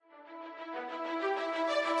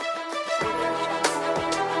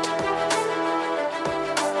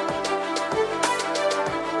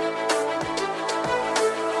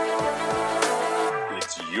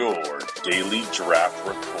Daily Draft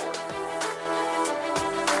Report.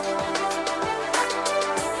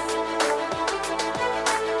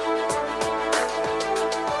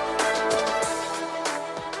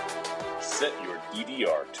 Set your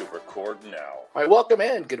DVR to record now. All right, welcome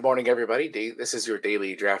in. Good morning, everybody. This is your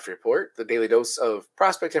Daily Draft Report, the daily dose of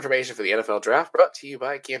prospect information for the NFL Draft, brought to you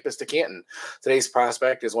by Campus to Canton. Today's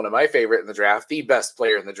prospect is one of my favorite in the draft, the best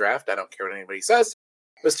player in the draft. I don't care what anybody says.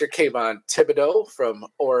 Mr. Kayvon Thibodeaux from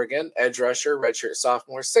Oregon, edge rusher, redshirt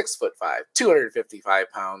sophomore, 6'5",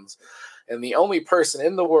 255 pounds. And the only person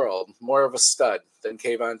in the world more of a stud than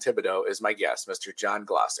Kayvon Thibodeaux is my guest, Mr. John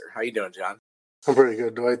Glosser. How you doing, John? I'm pretty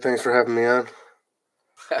good, Dwight. Thanks for having me on.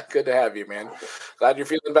 Good to have you, man. Glad you're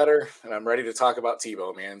feeling better, and I'm ready to talk about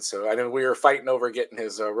Tebow, man. So I know we were fighting over getting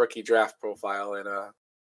his rookie draft profile and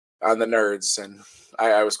on the nerds, and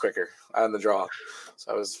I was quicker on the draw.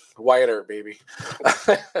 So I was Wyatt Earp, baby.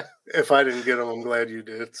 If I didn't get him, I'm glad you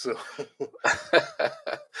did. So,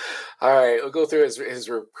 all right, we'll go through his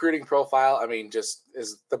recruiting profile. I mean, just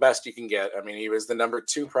is the best you can get. I mean, he was the number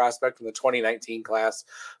 2 prospect in the 2019 class,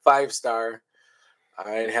 5-star. I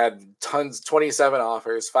had 27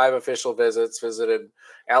 offers, 5 official visits, visited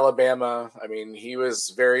Alabama. I mean, he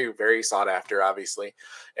was very, very sought after, obviously,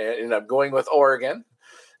 and ended up going with Oregon.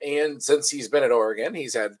 And since he's been at Oregon,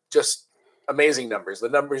 he's had just amazing numbers, the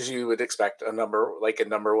numbers you would expect a number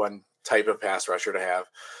one type of pass rusher to have.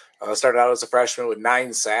 Started out as a freshman with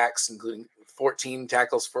 9 sacks, including 14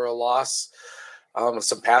 tackles for a loss,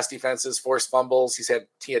 some pass defenses, forced fumbles.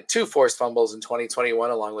 He had 2 forced fumbles in 2021,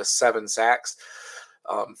 along with 7 sacks.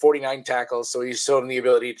 49 tackles, so he's shown the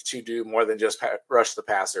ability to do more than just rush the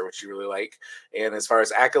passer, which you really like. And as far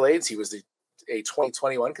as accolades, he was a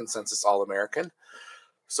 2021 consensus All-American.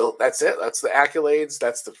 So that's it. That's the accolades.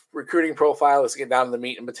 That's the recruiting profile. Let's get down to the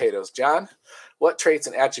meat and potatoes. John, what traits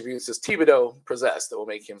and attributes does Thibodeaux possess that will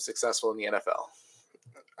make him successful in the NFL?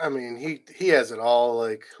 I mean, he has it all.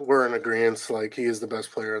 Like, we're in agreement. Like, he is the best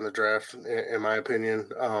player in the draft, in my opinion.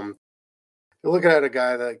 You're looking at a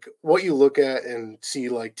guy like what you look at and see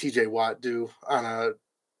like TJ Watt do on a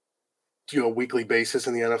weekly basis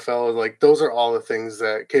in the NFL. Like, those are all the things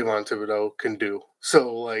that Kayvon Thibodeaux can do.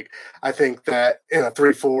 So, like, I think that in a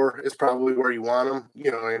 3-4 is probably where you want him.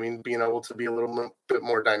 You know what I mean? Being able to be a little bit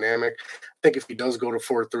more dynamic. I think if he does go to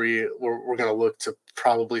 4-3, we're going to look to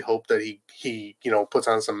probably hope that he puts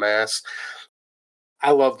on some mass.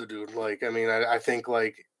 I love the dude. Like, I mean, I think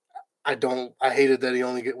like, I hated that he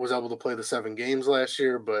only was able to play the 7 games last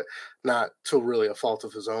year, but not to really a fault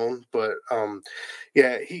of his own. But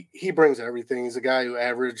yeah, he brings everything. He's a guy who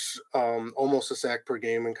averaged almost a sack per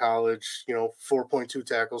game in college, 4.2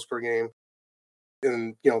 tackles per game.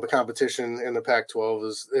 And, the competition in the Pac-12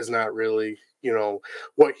 is not really,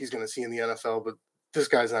 what he's going to see in the NFL, but this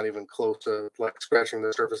guy's not even close to like scratching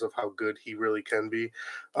the surface of how good he really can be.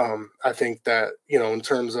 I think that, in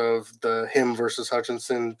terms of the him versus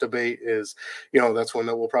Hutchinson debate is, that's one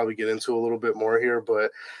that we'll probably get into a little bit more here, but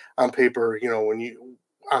on paper,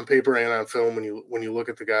 on paper and on film, when you look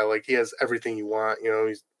at the guy, like, he has everything you want.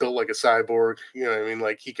 He's built like a cyborg. You know what I mean?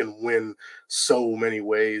 Like, he can win so many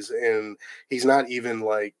ways, and he's not even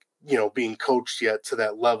like, being coached yet to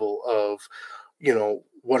that level of,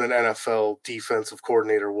 what an NFL defensive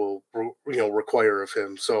coordinator will, require of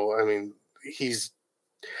him. So, I mean, he's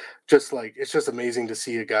just like, it's just amazing to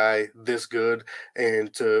see a guy this good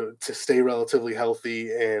and to stay relatively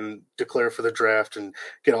healthy and declare for the draft and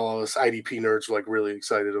get all us IDP nerds like really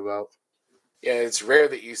excited about. Yeah, it's rare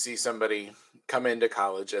that you see somebody come into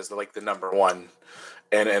college as like the number 1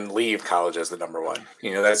 and leave college as the number 1.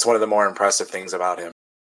 That's one of the more impressive things about him.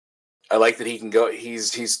 I like that he can go.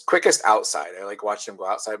 He's quickest outside. I like watching him go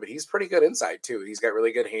outside, but he's pretty good inside too. He's got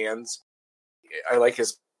really good hands. I like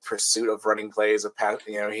his pursuit of running plays.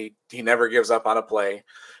 He never gives up on a play.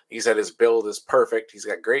 He said his build is perfect. He's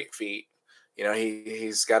got great feet.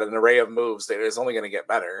 He's got an array of moves that is only going to get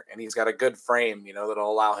better, and he's got a good frame.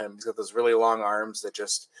 That'll allow him. He's got those really long arms that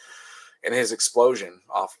just, and his explosion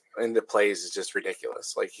off into plays is just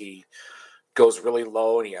ridiculous. Like, he goes really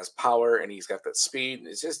low and he has power and he's got that speed.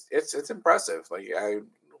 It's just, it's impressive. Like, I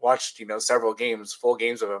watched, several games, full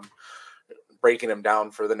games of him breaking him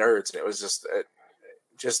down for the nerds. And it was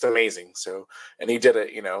just amazing. So, and he did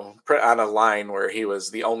it, on a line where he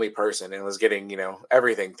was the only person and was getting,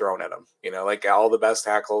 everything thrown at him, like all the best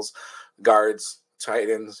tackles, guards, tight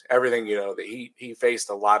ends, everything, that he faced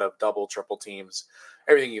a lot of double, triple teams,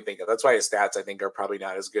 everything you think of. That's why his stats, I think, are probably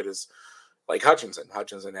not as good as like Hutchinson.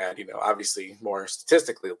 Hutchinson had, obviously more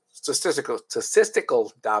statistical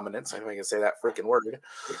dominance. I think I can say that freaking word.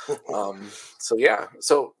 So yeah,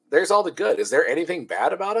 so there's all the good. Is there anything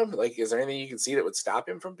bad about him? Like, is there anything you can see that would stop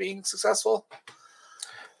him from being successful?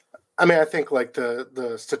 I mean, I think like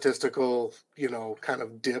the statistical, kind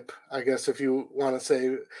of dip, I guess, if you want to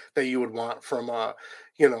say that you would want from a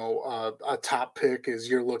top pick is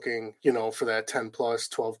you're looking, for that 10 plus,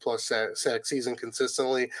 12 plus sack season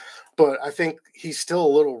consistently. But I think he's still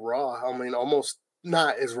a little raw. I mean, almost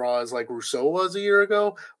not as raw as like Rousseau was a year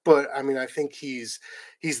ago, but I mean, I think he's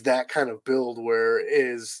that kind of build where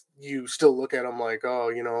is you still look at him like,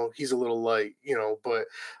 oh, he's a little light, but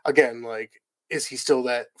again, like, is he still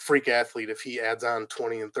that freak athlete if he adds on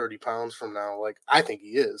 20 and 30 pounds from now? Like, I think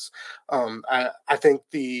he is. I think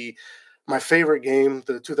my favorite game,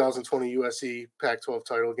 the 2020 USC Pac-12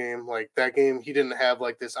 title game, like that game, he didn't have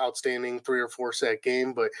like this outstanding 3 or 4 sack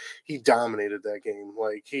game, but he dominated that game.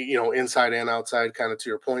 Like he, inside and outside, kind of to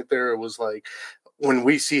your point there, it was like when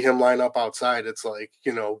we see him line up outside, it's like,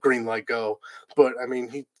 green light go. But I mean,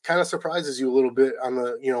 he kind of surprises you a little bit on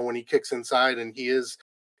the, when he kicks inside, and he is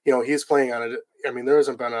playing on it. I mean, there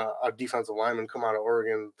hasn't been a defensive lineman come out of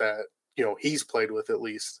Oregon that, he's played with at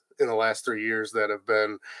least in the last 3 years that have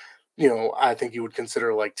been, I think you would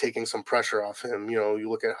consider like taking some pressure off him. You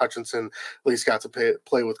look at Hutchinson, at least got to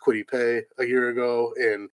play with Kwity Paye a year ago.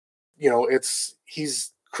 And,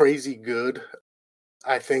 he's crazy good.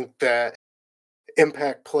 I think that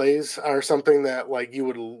impact plays are something that like you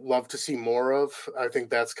would love to see more of. I think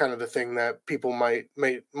that's kind of the thing that people might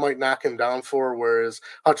knock him down for, whereas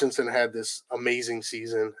Hutchinson had this amazing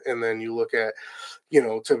season, and then you look at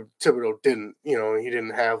Thibodeau didn't. He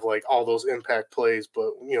didn't have like all those impact plays,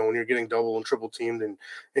 but when you're getting double and triple teamed and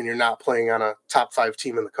you're not playing on a top 5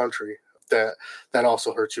 team in the country, that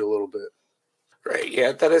also hurts you a little bit. Right.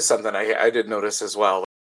 Yeah, that is something I did notice as well.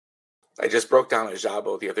 I just broke down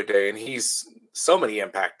Ajabo the other day, and he's so many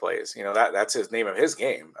impact plays. That's his name of his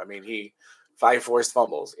game. I mean, he 5 forced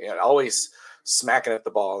fumbles, always smacking at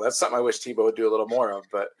the ball. That's something I wish Tebow would do a little more of,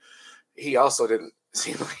 but he also didn't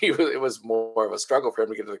seem like it was more of a struggle for him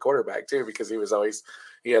to get to the quarterback too, because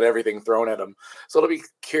he had everything thrown at him. So it'll be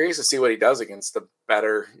curious to see what he does against the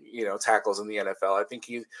better, tackles in the NFL. I think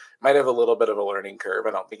he might have a little bit of a learning curve.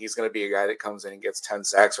 I don't think he's going to be a guy that comes in and gets 10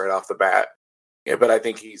 sacks right off the bat. Yeah, but I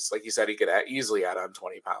think he's, like you said, he could easily add on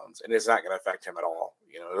 20 pounds, and it's not going to affect him at all.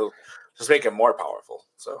 It'll just make him more powerful.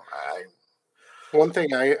 So one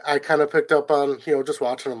thing I kind of picked up on, just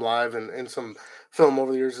watching him live and some film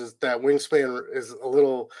over the years is that wingspan is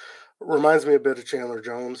reminds me a bit of Chandler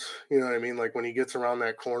Jones. You know what I mean? Like when he gets around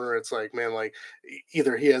that corner, it's like, man, like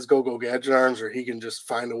either he has go gadget arms or he can just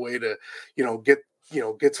find a way to, get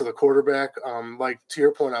to the quarterback. Like to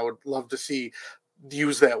your point, I would love to see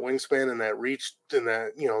use that wingspan and that reach and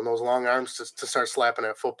that, and those long arms to start slapping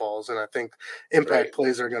at footballs. And I think impact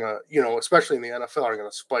plays are going to, especially in the NFL, are going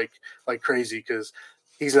to spike like crazy because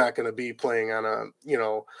he's not going to be playing on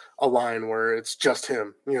a line where it's just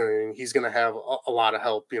him. He's going to have a lot of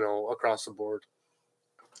help, across the board.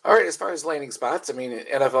 All right, as far as landing spots, I mean,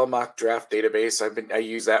 NFL mock draft database, I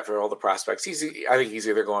use that for all the prospects. I think he's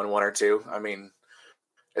either going 1 or 2. I mean,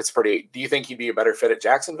 it's pretty. Do you think he'd be a better fit at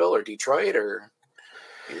Jacksonville or Detroit, or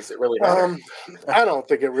does it really matter? I don't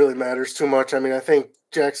think it really matters too much. I mean, I think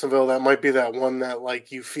Jacksonville, that might be that one that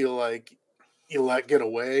like you feel like you let get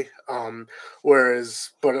away.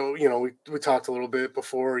 Whereas, but we talked a little bit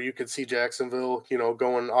before. You could see Jacksonville,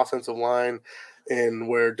 going offensive line, and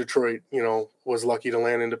where Detroit, was lucky to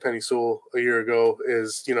land into Penei Sewell a year ago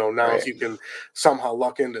is, now right. If you can somehow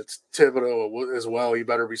luck into Thibodeau as well, you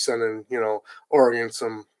better be sending, Oregon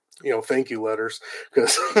some, thank you letters,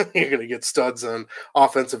 because you're going to get studs on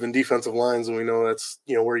offensive and defensive lines, and we know that's,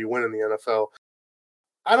 where you win in the NFL.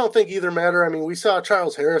 I don't think either matter. I mean, we saw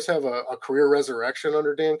Charles Harris have a career resurrection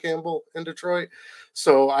under Dan Campbell in Detroit.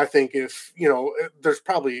 So I think if, there's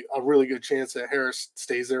probably a really good chance that Harris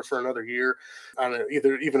stays there for another year on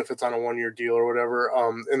even if it's on a 1-year deal or whatever.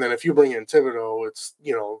 And then if you bring in Thibodeau, it's,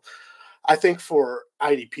 I think for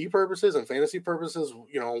IDP purposes and fantasy purposes,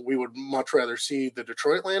 we would much rather see the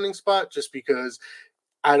Detroit landing spot, just because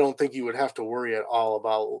I don't think you would have to worry at all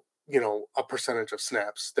about, a percentage of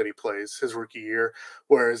snaps that he plays his rookie year.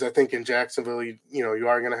 Whereas I think in Jacksonville, you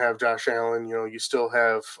are going to have Josh Allen, you still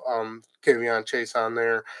have K'Von Chase on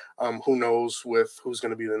there. Who knows with who's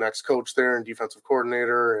going to be the next coach there and defensive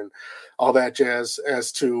coordinator and all that jazz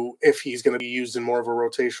as to if he's going to be used in more of a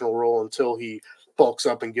rotational role until he bulks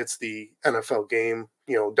up and gets the NFL game,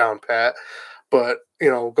 down pat. But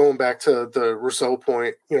going back to the Rousseau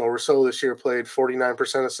point, Rousseau this year played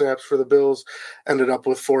 49% of snaps for the Bills, ended up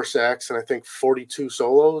with 4 sacks and I think 42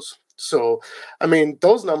 solos. So, I mean,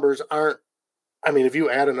 those numbers aren't, if you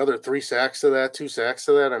add another 3 sacks to that, 2 sacks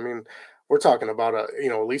to that, we're talking about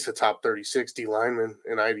at least a top 36 D lineman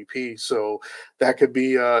in IDP. So that could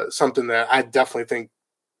be something that I definitely think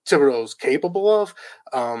Thibodeau's capable of.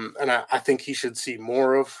 And I think he should see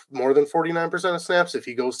more than 49% of snaps if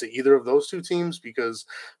he goes to either of those 2 teams, because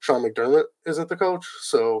Sean McDermott isn't the coach.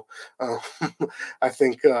 So I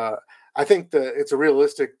think that it's a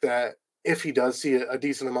realistic that if he does see a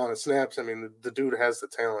decent amount of snaps, the dude has the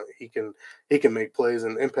talent. He can make plays,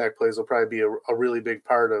 and impact plays will probably be a really big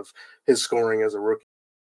part of his scoring as a rookie.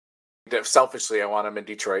 Selfishly, I want him in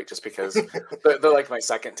Detroit just because they're like my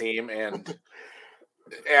second team, and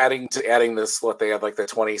adding this, what they have, like the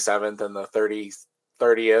 27th and the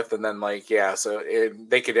 30th, and then so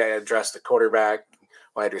they could address the quarterback,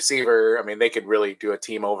 wide receiver. They could really do a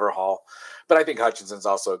team overhaul. But I think Hutchinson's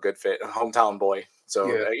also a good fit, a hometown boy.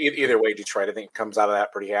 So either way, Detroit, I think, comes out of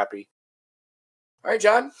that pretty happy. All right,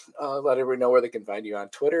 John, let everybody know where they can find you on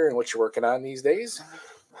Twitter and what you're working on these days.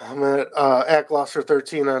 I'm at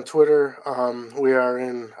Gloster13 on Twitter. We are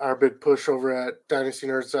in our big push over at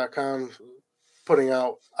dynastynerds.com, putting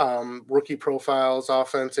out rookie profiles,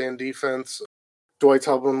 offense and defense. Dwight's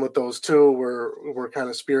helping with those too. We're kind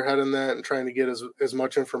of spearheading that and trying to get as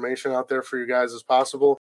much information out there for you guys as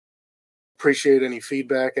possible. Appreciate any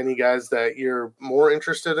feedback, any guys that you're more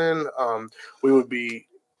interested in. We would be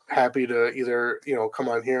happy to either, come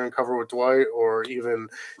on here and cover with Dwight, or even,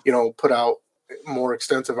 put out more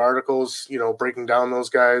extensive articles, breaking down those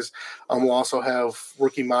guys. We'll also have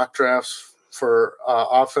rookie mock drafts for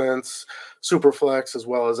offense, Superflex, as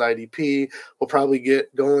well as IDP. We'll probably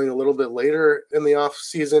get going a little bit later in the off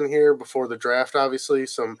season here before the draft, obviously,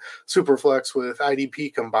 some Superflex with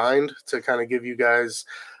IDP combined to kind of give you guys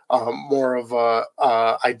more of a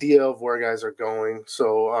idea of where guys are going.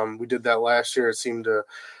 So we did that last year. It seemed to,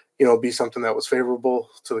 be something that was favorable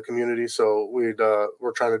to the community. So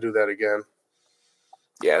we're trying to do that again.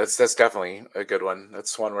 Yeah, that's definitely a good one.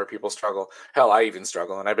 That's one where people struggle. Hell, I even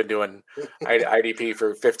struggle, and I've been doing IDP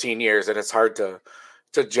for 15 years, and it's hard to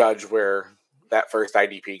judge where that first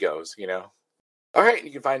IDP goes, All right,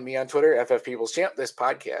 you can find me on Twitter, FF People's Champ, this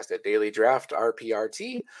podcast at Daily Draft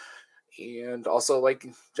RPRT. And also, like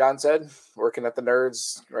John said, working at the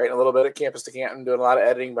Nerds, writing a little bit at Campus to Canton, doing a lot of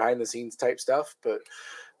editing, behind-the-scenes type stuff. But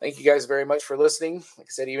thank you guys very much for listening. Like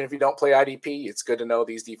I said, even if you don't play IDP, it's good to know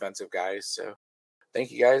these defensive guys. So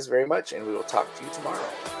thank you guys very much, and we will talk to you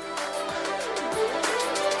tomorrow.